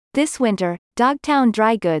This winter, Dogtown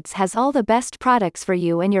Dry Goods has all the best products for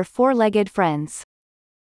you and your four-legged friends.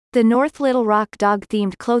 The North Little Rock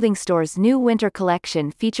dog-themed clothing store's new winter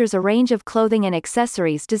collection features a range of clothing and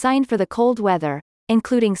accessories designed for the cold weather,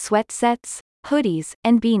 including sweat sets, hoodies,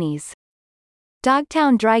 and beanies.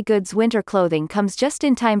 Dogtown Dry Goods winter clothing comes just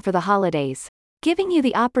in time for the holidays, giving you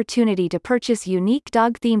the opportunity to purchase unique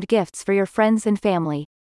dog-themed gifts for your friends and family.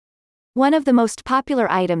 One of the most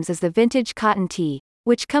popular items is the vintage cotton tee,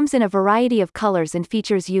 which comes in a variety of colors and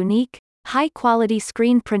features unique, high-quality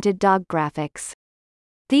screen-printed dog graphics.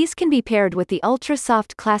 These can be paired with the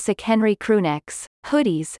ultra-soft classic Henry crewnecks,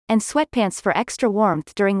 hoodies, and sweatpants for extra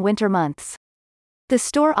warmth during winter months. The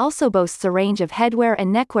store also boasts a range of headwear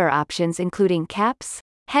and neckwear options including caps,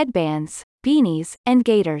 headbands, beanies, and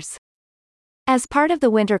gaiters. As part of the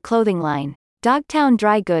winter clothing line, Dogtown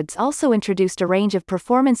Dry Goods also introduced a range of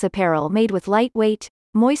performance apparel made with lightweight,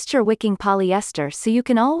 moisture-wicking polyester so you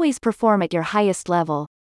can always perform at your highest level.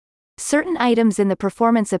 Certain items in the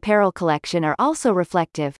performance apparel collection are also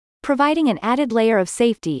reflective, providing an added layer of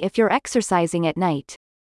safety if you're exercising at night.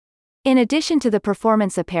 In addition to the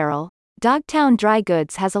performance apparel, Dogtown Dry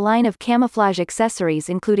Goods has a line of camouflage accessories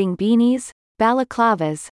including beanies,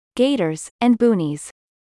 balaclavas, gaiters, and boonies.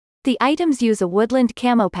 The items use a woodland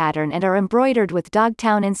camo pattern and are embroidered with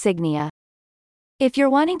Dogtown insignia. If you're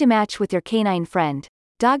wanting to match with your canine friend,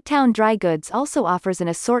 Dogtown Dry Goods also offers an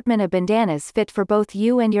assortment of bandanas fit for both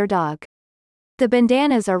you and your dog. The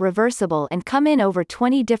bandanas are reversible and come in over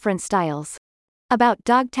 20 different styles. About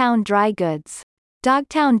Dogtown Dry Goods.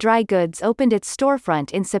 Dogtown Dry Goods opened its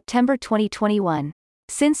storefront in September 2021.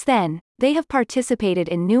 Since then, they have participated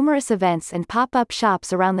in numerous events and pop-up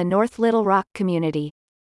shops around the North Little Rock community.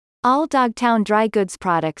 All Dogtown Dry Goods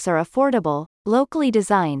products are affordable, locally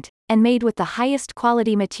designed, and made with the highest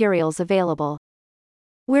quality materials available.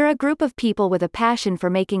 "We're a group of people with a passion for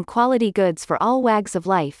making quality goods for all wags of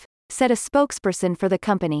life," said a spokesperson for the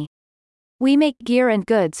company. "We make gear and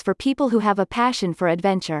goods for people who have a passion for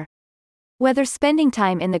adventure. Whether spending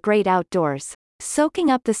time in the great outdoors, soaking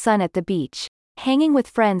up the sun at the beach, hanging with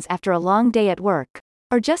friends after a long day at work,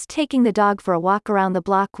 or just taking the dog for a walk around the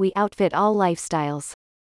block, we outfit all lifestyles."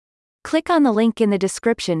 Click on the link in the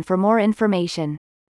description for more information.